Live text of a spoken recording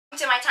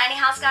tiny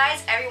house,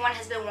 guys. Everyone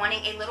has been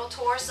wanting a little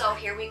tour, so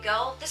here we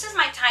go. This is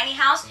my tiny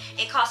house.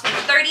 It cost me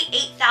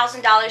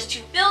 $38,000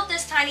 to build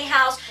this tiny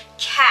house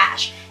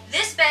cash.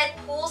 This bed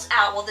pulls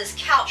out, well, this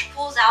couch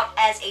pulls out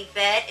as a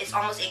bed. It's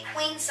almost a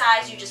queen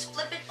size. You just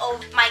flip it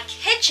over. My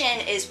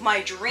kitchen is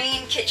my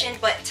dream kitchen,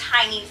 but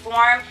tiny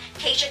form.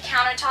 Acacia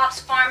countertops,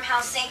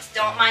 farmhouse sinks.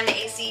 Don't mind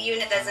the AC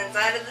unit that's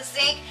inside of the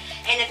sink.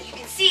 And if you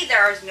can see,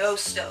 there are no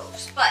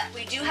stoves. But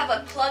we do have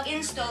a plug-in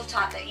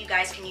stovetop that you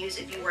guys can use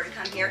if you were to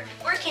come here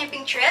for a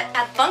camping trip.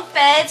 Have bunk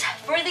beds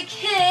for the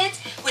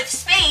kids with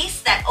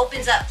space that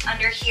opens up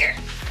under here.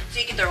 So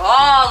you can throw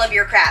all of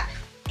your crap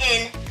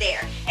in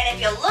there. And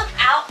if you look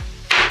out,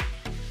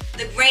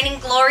 the reigning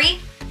glory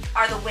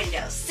are the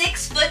windows.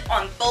 6 foot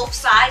on both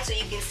sides so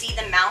you can see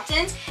the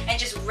mountains and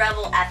just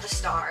revel at the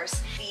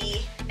stars.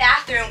 The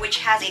bathroom, which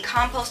has a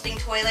composting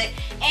toilet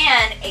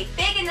and a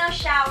big enough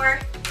shower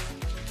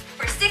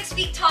for 6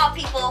 feet tall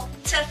people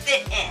to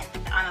fit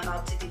in. I'm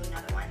about to do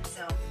another one,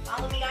 so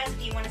follow me, guys,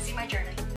 if you want to see my journey.